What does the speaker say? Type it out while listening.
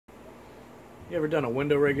You ever done a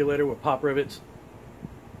window regulator with pop rivets?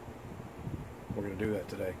 We're going to do that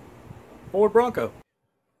today. Ford Bronco.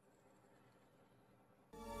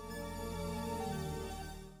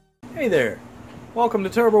 Hey there. Welcome to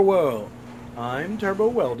Turbo World. I'm Turbo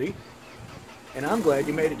Weldy, and I'm glad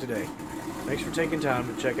you made it today. Thanks for taking time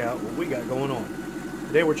to check out what we got going on.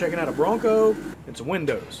 Today we're checking out a Bronco and some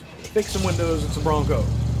windows. Fix some windows and some Bronco.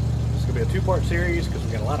 This is going to be a two-part series because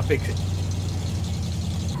we got a lot of fixing.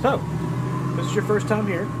 So, if this is your first time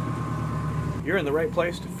here, you're in the right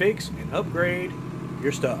place to fix and upgrade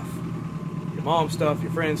your stuff. Your mom's stuff,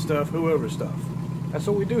 your friend's stuff, whoever's stuff. That's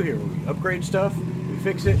what we do here. We upgrade stuff, we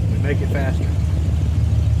fix it, we make it faster.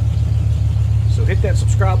 So hit that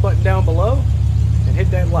subscribe button down below and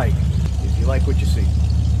hit that like if you like what you see.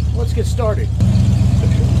 Let's get started.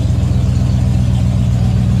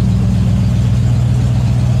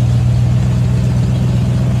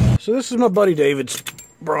 So this is my buddy David's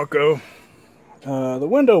Bronco. The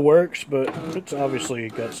window works, but it's obviously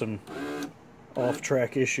got some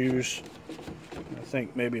off-track issues. I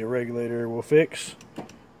think maybe a regulator will fix.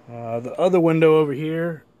 The other window over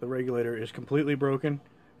here, the regulator is completely broken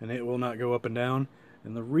and it will not go up and down.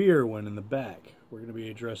 And the rear one in the back, we're going to be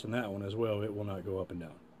addressing that one as well. It will not go up and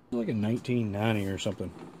down. It's like a 1990 or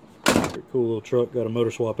something. Pretty cool little truck. Got a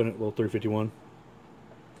motor swap in it, little 351.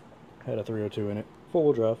 Had a 302 in it.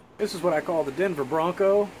 Four-wheel drive. This is what I call the Denver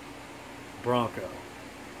Bronco.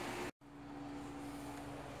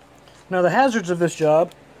 Now the hazards of this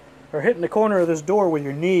job are hitting the corner of this door with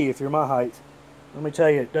your knee if you're my height. Let me tell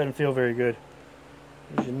you, it doesn't feel very good.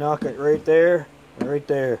 You knock it right there and right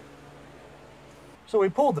there. So we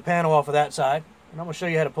pulled the panel off of that side, and I'm going to show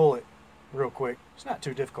you how to pull it real quick. It's not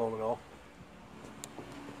too difficult at all.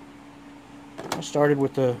 I started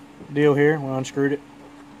with the deal here when I unscrewed it.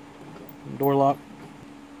 Door lock.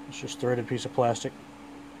 It's just a threaded piece of plastic.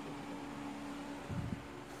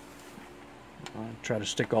 I try to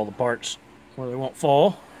stick all the parts where they won't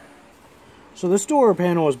fall. So this door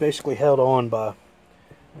panel is basically held on by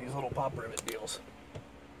these little pop rivet deals.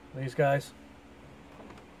 These guys.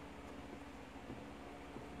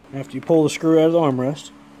 After you pull the screw out of the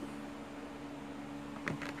armrest,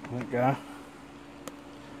 that guy,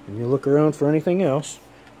 and you look around for anything else,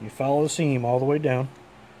 you follow the seam all the way down.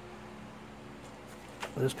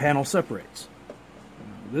 This panel separates.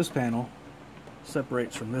 This panel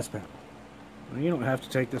separates from this panel. Now, you don't have to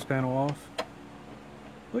take this panel off,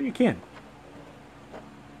 but you can.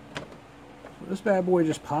 So this bad boy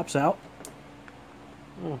just pops out.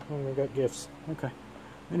 Oh, I got gifts. Okay.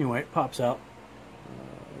 Anyway, it pops out.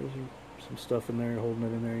 There's some stuff in there, holding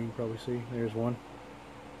it in there. You can probably see. There's one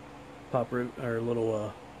pop root or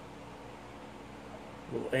little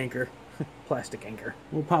anchor, plastic anchor.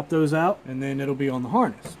 We'll pop those out, and then it'll be on the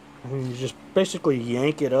harness. And you just basically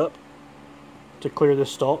yank it up to clear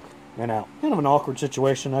this stalk and out. Kind of an awkward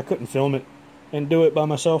situation. I couldn't film it and do it by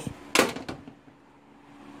myself,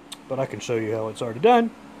 but I can show you how it's already done.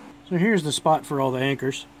 So here's the spot for all the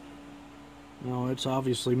anchors. No, it's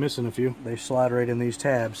obviously missing a few. They slide right in these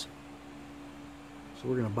tabs. So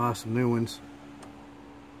we're going to buy some new ones.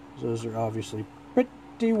 Those are obviously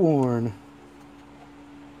pretty worn.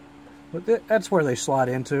 But that's where they slide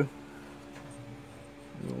into.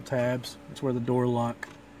 Little tabs. That's where the door lock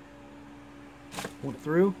went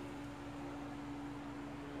through.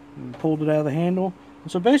 And pulled it out of the handle.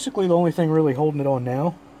 And so basically the only thing really holding it on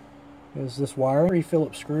now is this wire. 3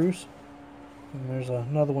 Phillips screws. And there's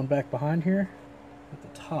another one back behind here at the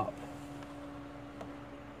top.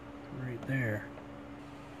 Right there.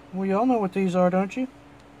 Well, y'all know what these are, don't you?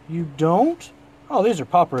 You don't? Oh, these are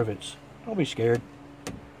pop rivets. Don't be scared.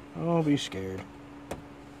 Don't be scared.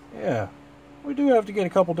 Yeah, we do have to get a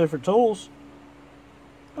couple different tools.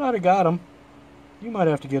 But I'd have got them. You might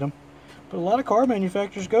have to get them. But a lot of car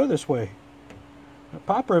manufacturers go this way. Now,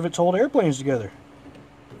 pop rivets hold airplanes together.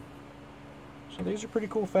 So these are pretty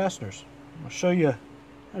cool fasteners. I'll show you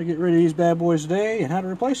how to get rid of these bad boys today and how to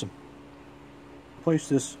replace them. Replace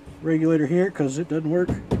this regulator here because it doesn't work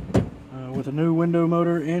with a new window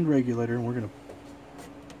motor and regulator. And we're going to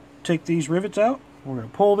take these rivets out. We're going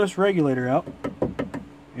to pull this regulator out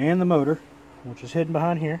and the motor, which is hidden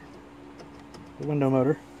behind here, the window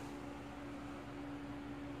motor.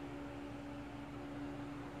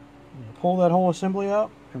 I'm going to pull that whole assembly out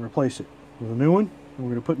and replace it with a new one. And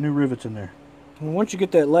we're going to put new rivets in there. And once you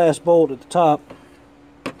get that last bolt at the top,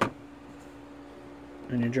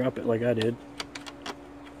 and you drop it like I did,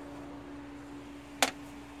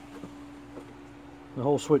 the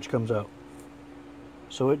whole switch comes out.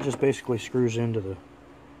 So it just basically screws into the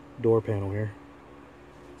door panel here.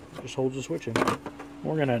 Just holds the switch in.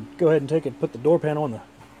 We're going to go ahead and take it and put the door panel in the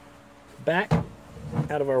back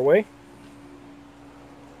out of our way.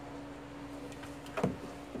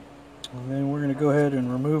 And then we're going to go ahead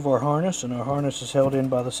and remove our harness, and our harness is held in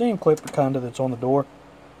by the same clip kind of that's on the door.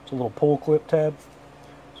 It's a little pull clip tab.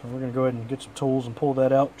 So we're going to go ahead and get some tools and pull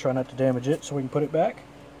that out. Try not to damage it so we can put it back.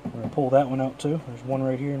 We're going to pull that one out too. There's one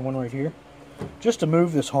right here and one right here. Just to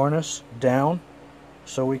move this harness down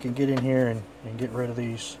so we can get in here and get rid of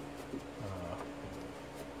these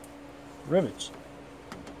rivets.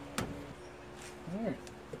 Alright,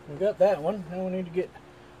 we got that one. Now we need to get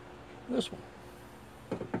this one.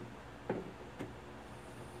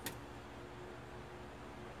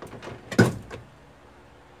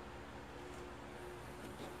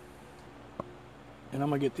 And I'm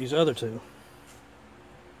going to get these other two.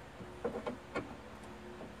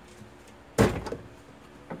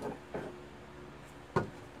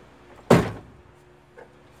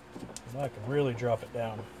 And I can really drop it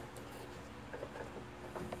down.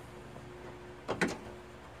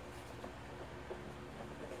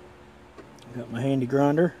 Got my handy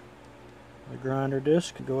grinder, my grinder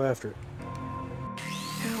disc, and go after it.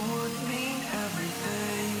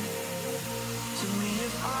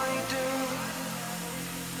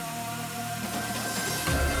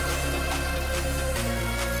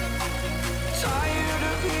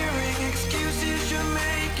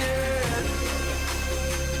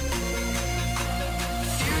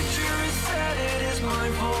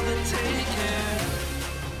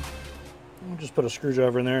 Just put a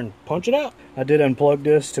screwdriver in there and punch it out. I did unplug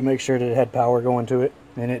this to make sure that it had power going to it,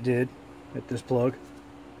 and it did at this plug.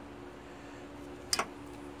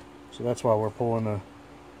 So that's why we're pulling the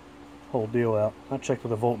whole deal out. I checked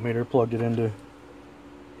with a voltmeter, plugged it into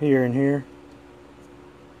here and here,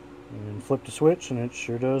 and then flipped the switch, and it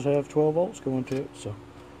sure does have 12 volts going to it. So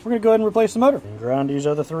we're going to go ahead and replace the motor and grind these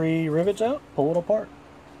other 3 rivets out, pull it apart.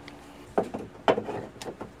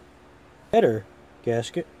 Header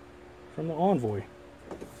gasket from the Envoy.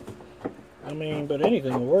 I mean, but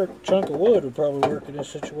anything will work. A chunk of wood would probably work in this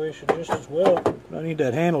situation just as well. But I need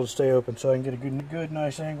that handle to stay open so I can get a good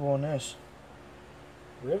nice angle on this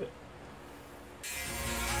rivet.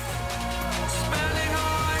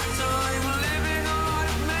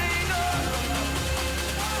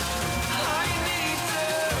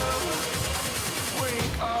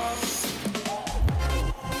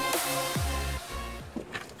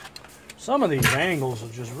 Some of these angles will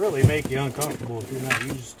just really make you uncomfortable if you're not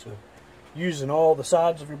used to using all the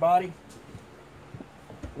sides of your body.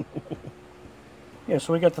 Yeah,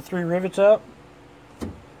 so we got the 3 rivets out,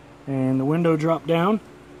 and the window dropped down.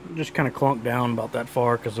 It just kind of clunked down about that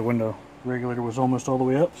far because the window regulator was almost all the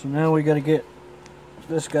way up. So now we got to get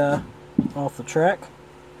this guy off the track.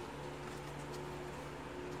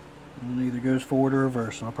 And it either goes forward or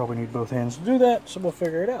reverse, and I'll probably need both hands to do that, so we'll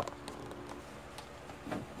figure it out.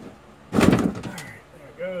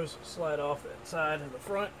 Goes, slide off that side of the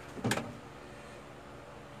front.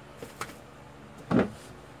 Go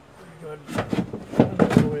ahead and all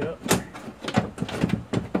the way up.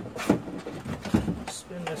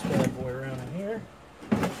 Spin this bad boy around in here.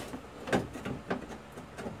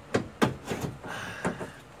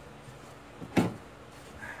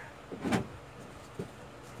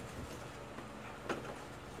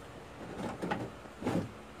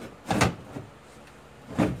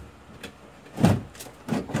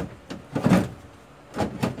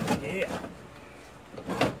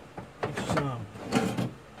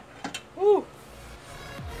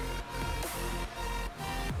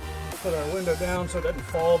 Put our window down so it doesn't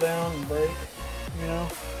fall down and break, you know.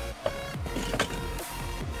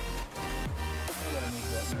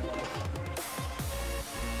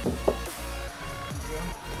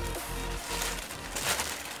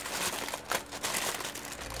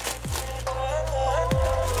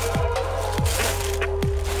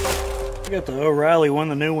 We got the O'Reilly one,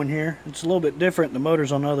 the new one here. It's a little bit different. The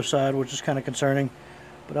motor's on the other side, which is kind of concerning.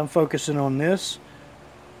 But I'm focusing on this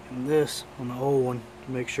and this on the old one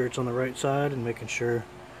to make sure it's on the right side, and making sure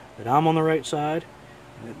that I'm on the right side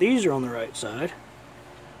and that these are on the right side.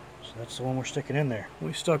 So that's the one we're sticking in there.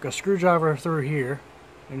 We stuck a screwdriver through here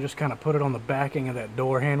and just kind of put it on the backing of that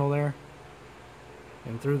door handle there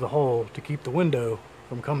and through the hole to keep the window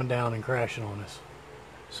from coming down and crashing on us,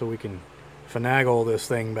 so we can finagle this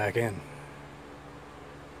thing back in.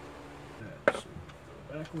 So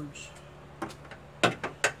backwards.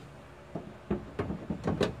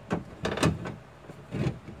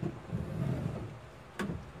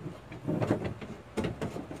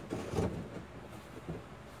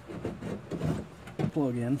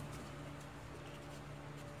 Plug in.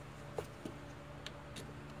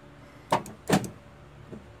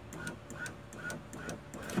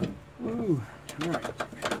 Ooh, all right.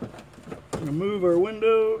 going to move our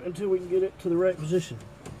window until we can get it to the right position.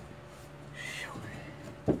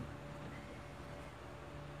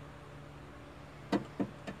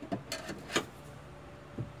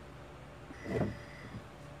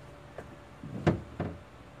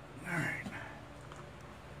 Alright.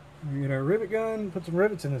 We get our rivet gun, put some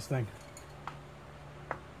rivets in this thing.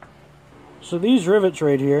 So these rivets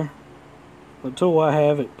right here, the tool I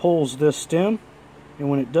have, it pulls this stem, and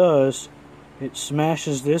when it does, it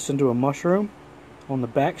smashes this into a mushroom on the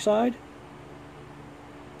back side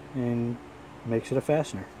and makes it a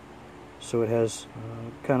fastener. So it has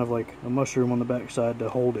kind of like a mushroom on the back side to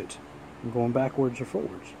hold it from going backwards or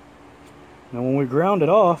forwards. Now when we ground it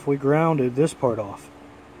off, we grounded this part off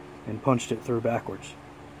and punched it through backwards.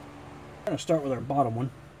 We're going to start with our bottom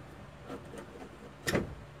one.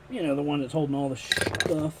 You know, the one that's holding all the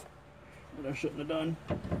stuff that I shouldn't have done.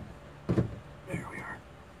 There we are.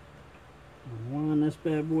 Line this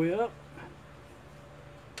bad boy up.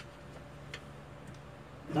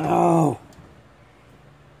 Oh!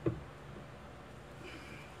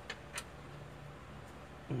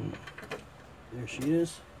 There she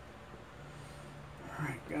is.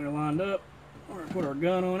 Alright, got her lined up. We're going to put our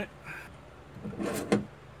gun on it.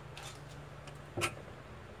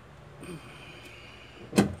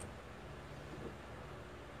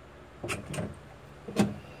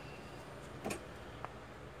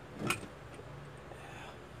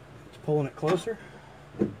 Pulling it closer.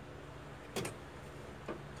 Bam!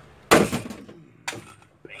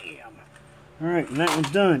 Alright, and that one's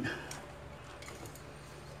done.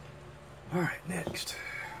 Alright, next.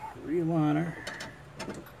 Realign her.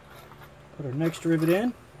 Put our next rivet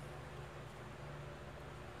in.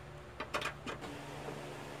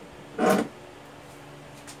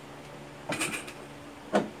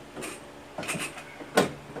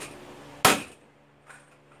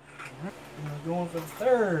 Going for the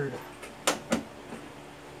third.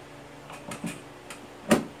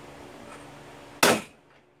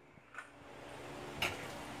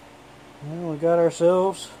 Well, we got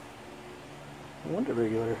ourselves a window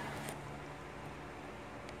regulator.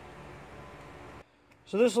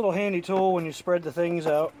 So this little handy tool, when you spread the things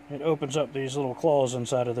out, it opens up these little claws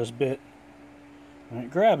inside of this bit and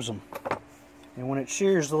it grabs them. And when it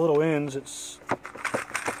shears the little ends, it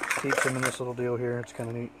keeps them in this little deal here. It's kind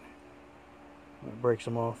of neat. It breaks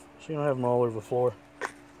them off, so you don't have them all over the floor.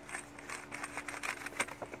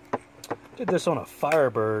 Did this on a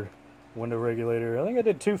Firebird window regulator. I think I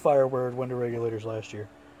did 2 Firebird window regulators last year.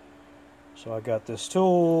 So I got this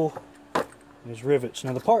tool, these rivets.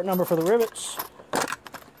 Now the part number for the rivets,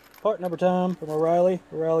 part number time from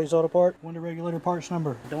O'Reilly's Auto Part. Window regulator parts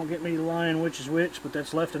number. Don't get me lying which is which, but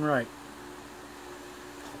that's left and right.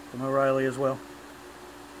 From O'Reilly as well.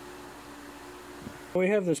 We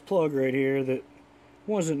have this plug right here that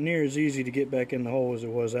wasn't near as easy to get back in the hole as it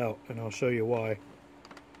was out, and I'll show you why.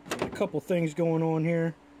 There's a couple things going on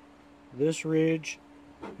here. This ridge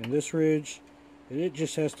and this ridge, it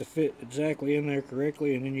just has to fit exactly in there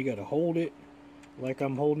correctly, and then you got to hold it like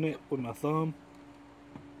I'm holding it with my thumb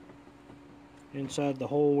inside the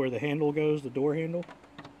hole where the handle goes, the door handle.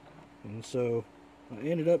 And so I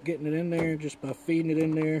ended up getting it in there just by feeding it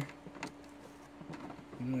in there.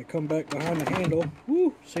 And I come back behind the handle.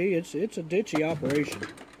 Woo! See, it's a ditchy operation.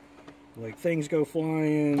 Like, things go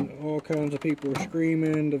flying, all kinds of people are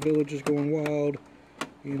screaming, the village is going wild,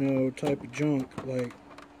 you know, type of junk. Like,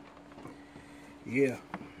 yeah.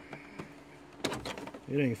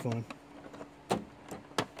 It ain't fun.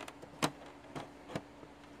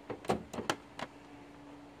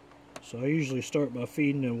 So I usually start by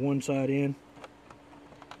feeding the one side in.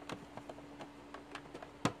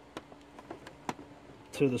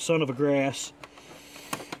 To the son of a grass.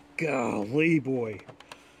 Golly, boy.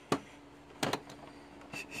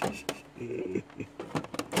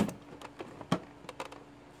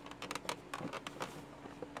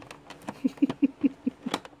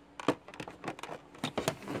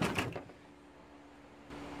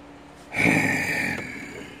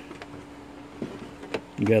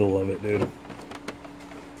 You gotta love it, dude.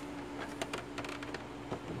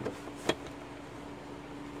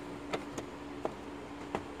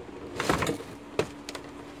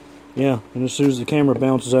 Yeah, and as soon as the camera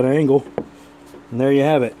bounces at an angle, and there you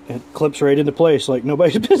have it. It clips right into place like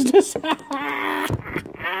nobody's business.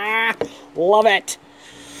 Love it.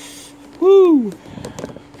 Woo!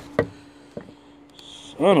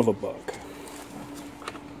 Son of a buck.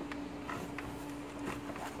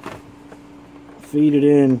 Feed it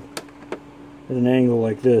in at an angle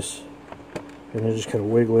like this, and then just kind of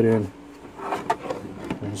wiggle it in.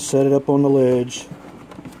 And set it up on the ledge.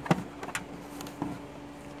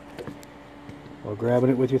 I'll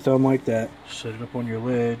grabbing it with your thumb like that, set it up on your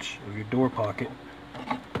ledge of your door pocket.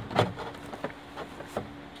 Like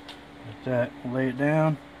that, lay it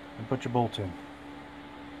down and put your bolt in.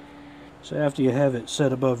 So after you have it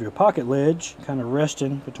set above your pocket ledge, kind of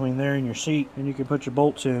resting between there and your seat, then you can put your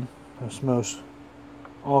bolts in. That's the most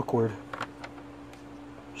awkward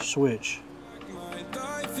switch.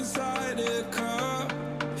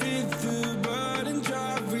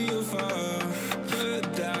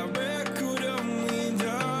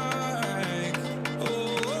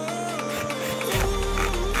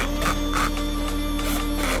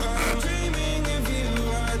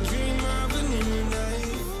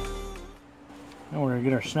 Now we're going to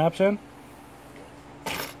get our snaps in.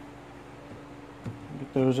 Get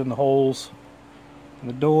those in the holes in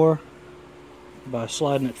the door by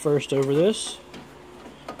sliding it first over this.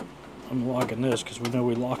 I'm locking this because we know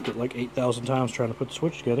we locked it like 8,000 times trying to put the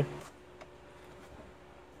switch together.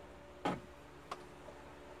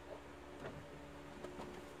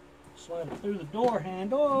 Slide it through the door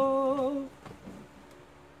handle.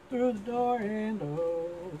 Through the door handle.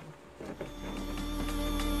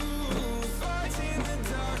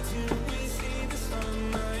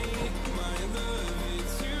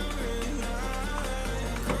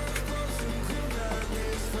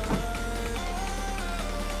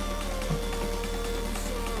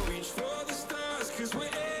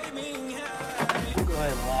 Go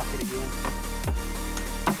ahead and lock it again.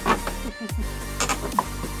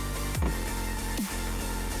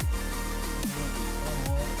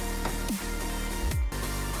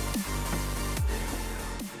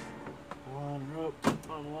 Line her up,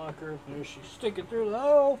 unlock her. There she's sticking through the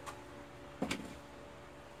hole. We'll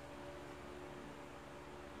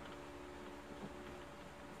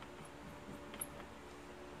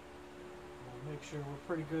make sure we're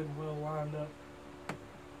pretty good and well lined up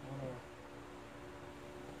on our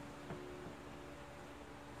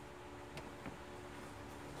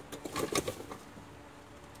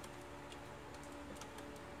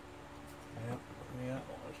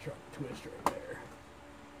let's try to twist right there.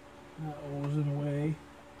 That one was in the way.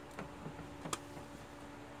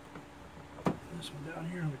 This one down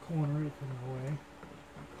here in the corner is in the way.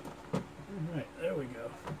 Alright, there we go.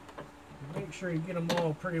 Make sure you get them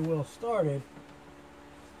all pretty well started.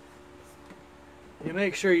 You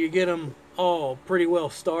make sure you get them all pretty well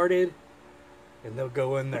started, and they'll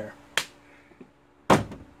go in there.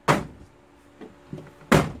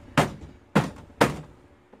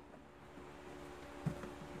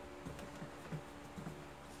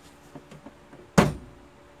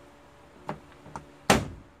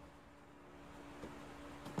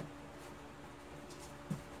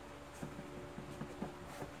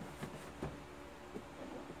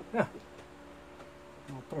 Yeah.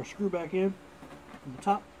 I'll put our screw back in from the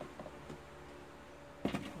top.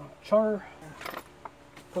 Char.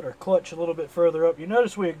 Put our clutch a little bit further up. You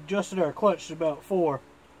notice we adjusted our clutch to about 4.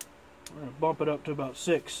 We're going to bump it up to about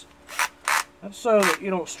 6. That's so that you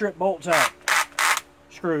don't strip bolts out.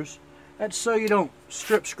 Screws. That's so you don't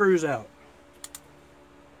strip screws out.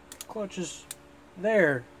 Clutch is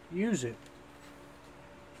there. Use it.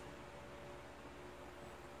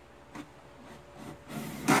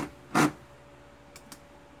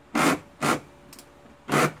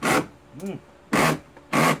 Yeah.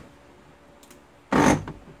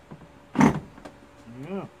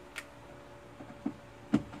 There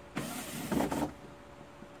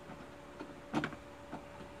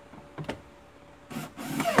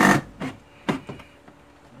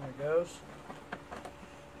it goes.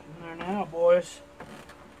 In there now, boys.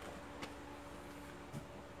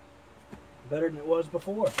 Better than it was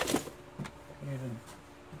before.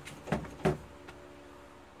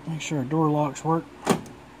 Make sure our door locks work.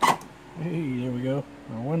 Hey, there we go.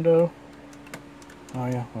 Our window. Oh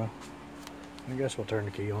yeah, well, I guess we'll turn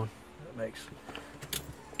the key on. That makes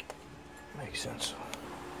sense.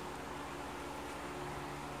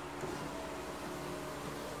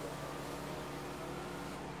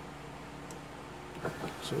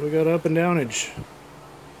 So we got up and downage.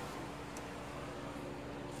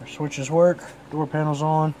 Our switches work. Door panel's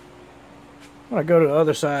on. I'm gonna go to the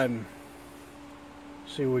other side and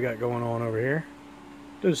see what we got going on over here.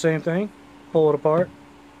 Do the same thing, pull it apart,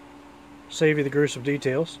 save you the gruesome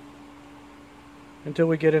details until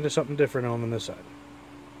we get into something different on this side.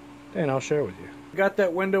 Then I'll share with you. We got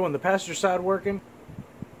that window on the passenger side working,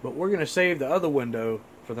 but we're going to save the other window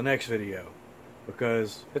for the next video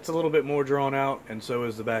because it's a little bit more drawn out and so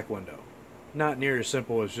is the back window. Not near as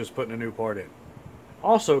simple as just putting a new part in.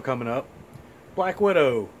 Also coming up, Black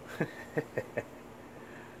Widow.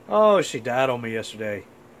 Oh, she died on me yesterday.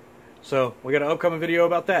 So we got an upcoming video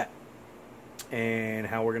about that and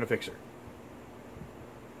how we're going to fix her.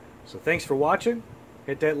 So thanks for watching.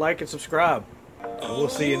 Hit that like and subscribe. And we'll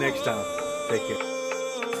see you next time. Take care.